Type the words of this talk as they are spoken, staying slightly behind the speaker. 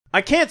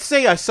I can't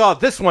say I saw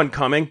this one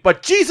coming,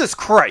 but Jesus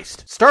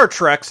Christ! Star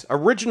Trek's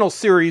original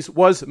series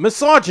was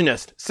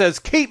misogynist, says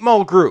Kate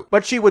Mulgrew,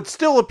 but she would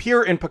still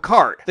appear in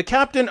Picard. The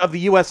captain of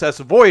the USS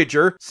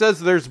Voyager says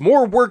there's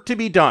more work to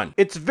be done.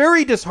 It's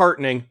very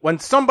disheartening when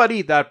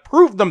somebody that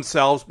proved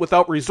themselves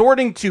without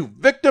resorting to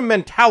victim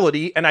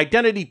mentality and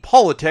identity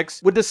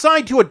politics would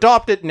decide to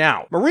adopt it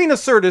now. Marina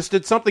Sirtis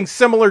did something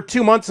similar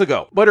 2 months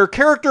ago, but her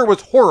character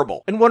was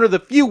horrible and one of the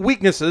few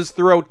weaknesses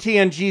throughout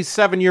TNG's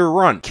 7-year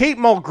run. Kate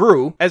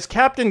Mulgrew, as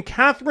Captain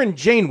Catherine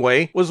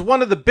Janeway, was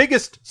one of the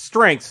biggest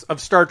strengths of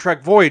Star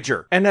Trek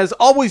Voyager and has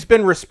always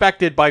been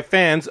respected by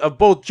fans of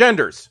both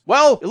genders.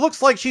 Well, it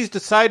looks like she's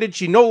decided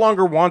she no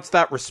longer wants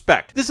that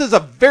respect. This is a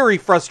very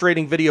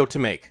frustrating video to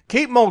make.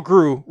 Kate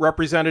Mulgrew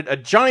represented a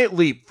giant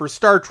leap for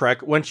Star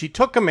Trek when she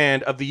took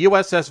command of the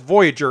USS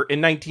Voyager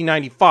in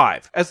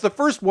 1995. As the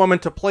first woman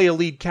to play a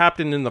lead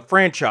captain in the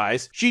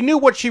franchise, she knew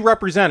what she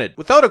represented.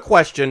 Without a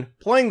question,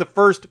 playing the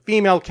first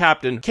female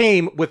captain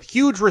came with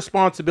huge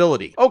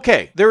responsibility.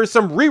 Okay, there is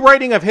some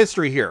rewriting of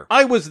history here.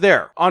 I was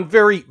there on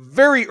very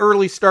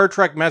early Star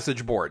Trek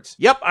message boards.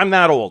 Yep, I'm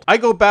that old. I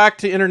go back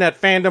to internet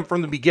fandom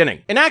from the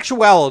beginning. In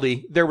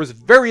actuality, there was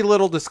very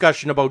little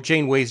discussion about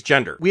Janeway's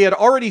gender. We had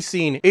already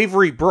seen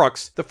Avery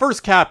Brooks, the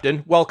first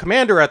captain, well,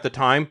 commander at the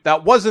time,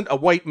 that wasn't a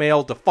white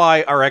male,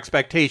 defy our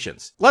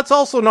expectations. Let's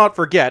also not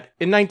forget,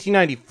 in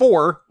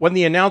 1994, when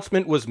the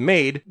announcement was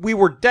made, we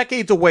were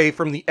decades away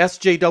from the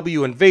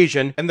SJW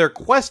invasion and their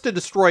quest to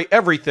destroy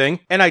everything,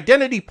 and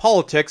identity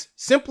politics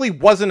simply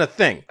wasn't a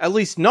thing, at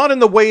least not in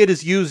the way it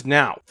is used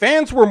now.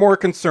 Fans were more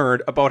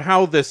concerned about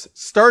how this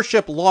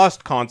Starship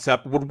Lost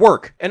concept would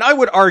work, and I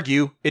would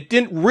argue it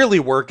didn't really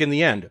work in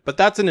the end, but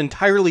that's an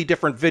entirely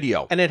different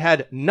video, and it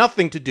had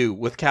nothing to do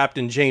with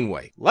Captain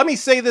Janeway. Let me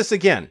say this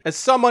again, as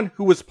someone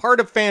who was part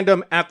of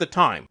fandom at the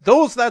time.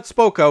 Those that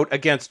spoke out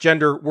against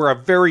gender were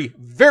a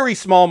very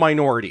small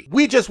minority.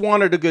 We just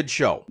wanted a good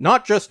show,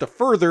 not just to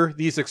further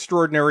these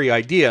extraordinary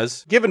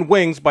ideas given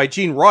wings by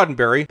Gene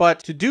Roddenberry, but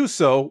to do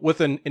so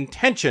with an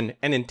intention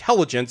and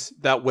intelligence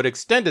that would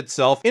extend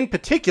itself in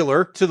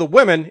particular to the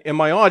women in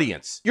my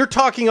audience. You're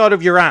talking out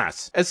of your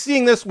ass, as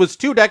seeing this was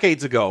 2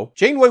 decades ago,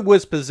 Janeway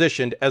was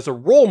positioned as a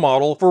role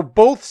model for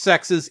both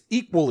sexes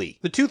equally.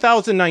 The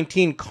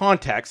 2019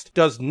 context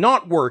does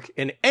not work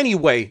in any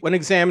way when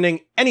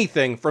examining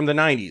anything from the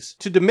 90s.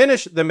 To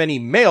diminish the many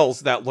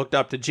males that looked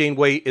up to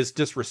Janeway is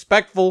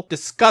disrespectful,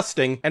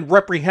 disgusting, and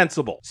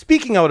reprehensible.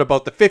 Speaking out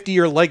about the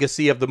 50-year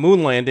legacy of the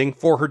moon landing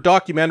for her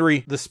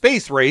documentary The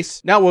Space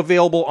Race, now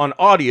available on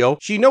audio,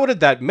 she noted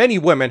that many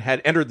women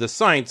had entered the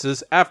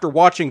sciences after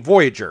watching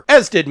Voyager,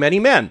 as did many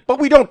men. But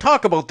we don't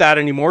talk about that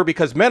anymore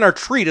because men are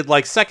treated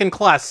like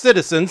second-class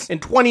citizens in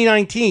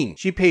 2019.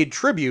 She paid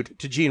tribute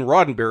to Gene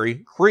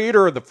Roddenberry,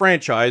 creator of the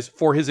franchise,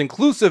 for his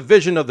inclusive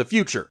vision of the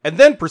future, and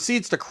then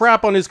proceeds to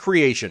crap on his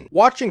creation.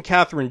 Watching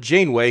Catherine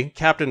Janeway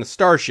captain a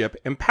starship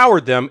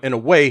empowered them in a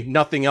way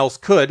nothing else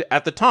could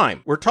at the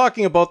time. We're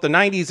talking about the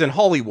 90s in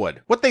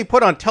Hollywood. What they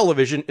put on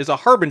television is a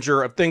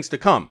harbinger of things to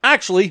come.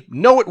 Actually,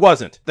 no it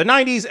wasn't. The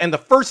 90s and the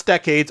first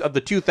decades of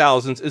the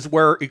 2000s is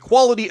where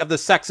equality of the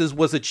sexes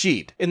was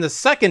achieved. In the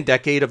second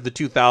decade of the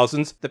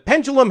 2000s, the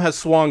pendulum has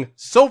swung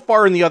so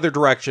far in the other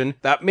direction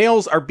that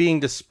males are being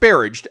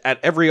disparaged at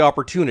every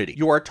opportunity.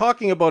 You are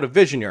talking about a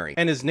visionary,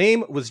 and his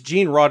name was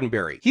Gene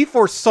Roddenberry. He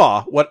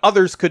foresaw what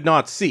others could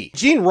not see.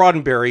 Gene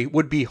Roddenberry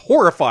would be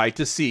horrified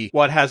to see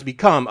what has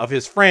become of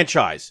his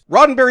franchise.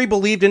 Roddenberry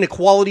believed in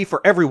equality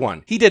for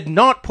everyone. He did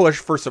not push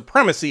for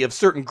supremacy of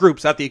certain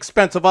groups at the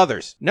expense of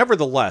others.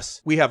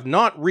 Nevertheless, we have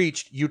not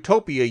reached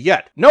utopia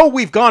yet. No,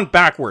 we've gone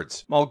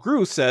backwards.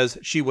 Mulgrew says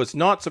she was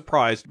not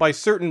surprised by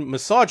certain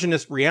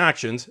misogynist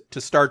reactions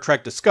to Star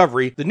Trek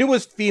Discovery, the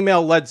newest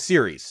female-led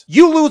series.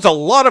 You lose a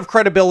lot of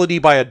credibility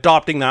by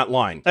adopting that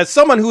line. As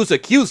someone who's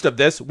accused of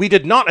this, we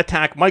did not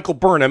attack Michael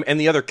Burnham and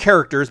the other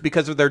characters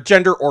because of their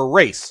gender or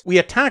race. We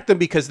attacked them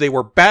because they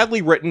were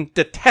badly written,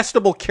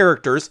 detestable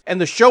characters, and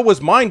the show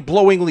was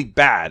mind-blowingly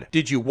bad.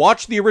 Did you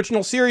watch the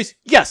original series?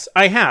 Yes,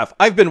 I have.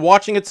 I've been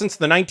watching it since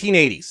the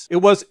 1980s. It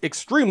was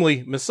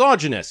extremely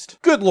misogynist.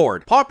 Good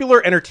lord.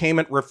 Popular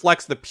entertainment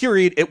reflects the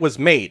period it was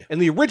made,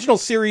 and the original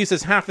series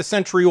is half a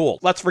century old.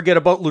 Let's forget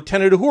about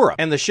Lieutenant Uhura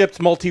and the ship's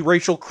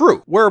multiracial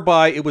crew,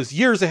 whereby it was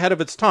years ahead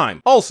of its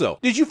time. Also,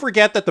 did you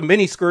forget that the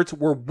miniskirts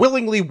were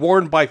willingly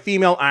worn by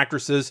female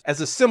actresses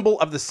as a symbol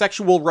of the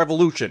sexual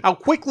revolution? How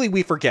quickly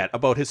we forget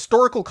about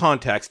historical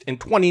context in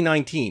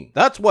 2019.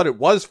 That's what it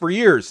was for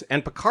years,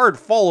 and Picard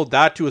followed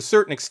that to a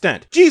certain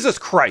extent. Jesus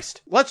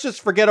Christ! Let's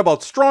just forget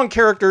about strong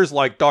characters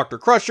like Dr.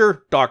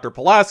 Crusher, Dr.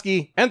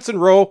 Pulaski, Ensign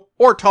Ro,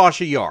 or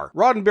Tasha Yar.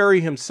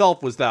 Roddenberry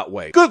himself was that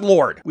way. Good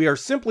lord! We are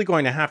simply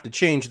going to have to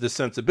change this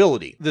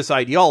sensibility, this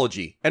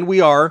ideology. And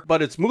we are,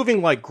 but it's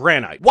moving like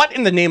granite. What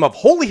in the name of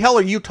holy hell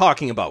are you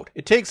talking about?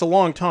 It takes a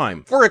long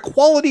time. For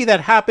equality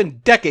that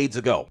happened decades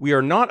ago. We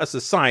are not a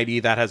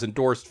society that has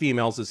endorsed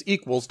females as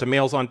equals to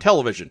males on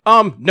television.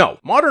 No.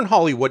 Modern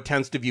Hollywood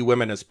tends to view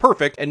women as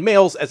perfect and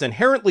males as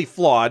inherently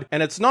flawed,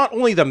 and it's not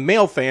only the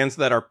male fans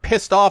that are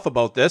pissed off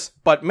about this,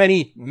 but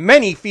many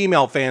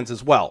female fans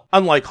as well.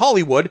 Unlike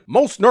Hollywood,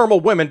 most normal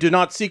women do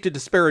not seek to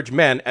disparage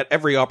men at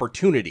every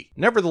opportunity.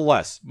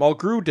 Nevertheless,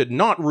 Mulgrew did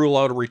not rule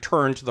out a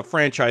return to the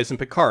franchise in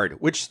Picard,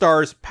 which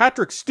stars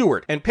Patrick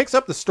Stewart and picks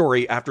up the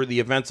story after the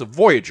events of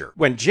Voyager,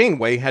 when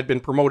Janeway had been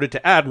promoted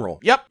to Admiral.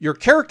 Yep, your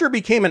character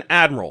became an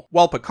Admiral,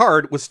 while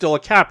Picard was still a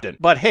Captain.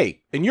 But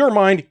hey, in your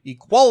mind,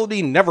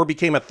 equality never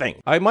became a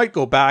thing. I might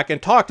go back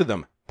and talk to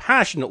them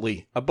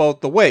passionately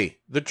about the way,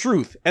 the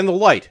truth, and the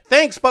light.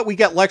 Thanks, but we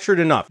get lectured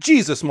enough.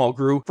 Jesus,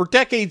 Mulgrew, for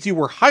decades you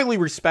were highly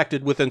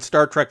respected within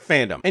Star Trek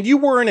fandom, and you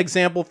were an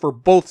example for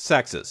both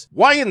sexes.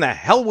 Why in the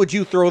hell would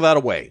you throw that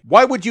away?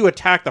 Why would you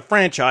attack the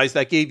franchise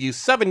that gave you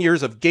 7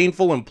 years of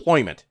gainful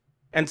employment?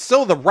 And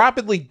so the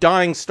rapidly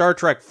dying Star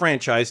Trek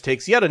franchise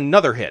takes yet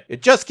another hit.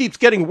 It just keeps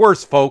getting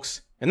worse,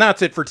 folks. And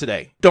that's it for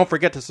today. Don't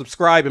forget to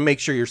subscribe and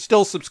make sure you're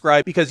still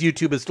subscribed because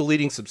YouTube is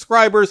deleting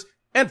subscribers,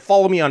 and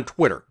follow me on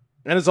Twitter.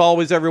 And as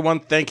always, everyone,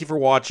 thank you for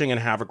watching and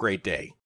have a great day.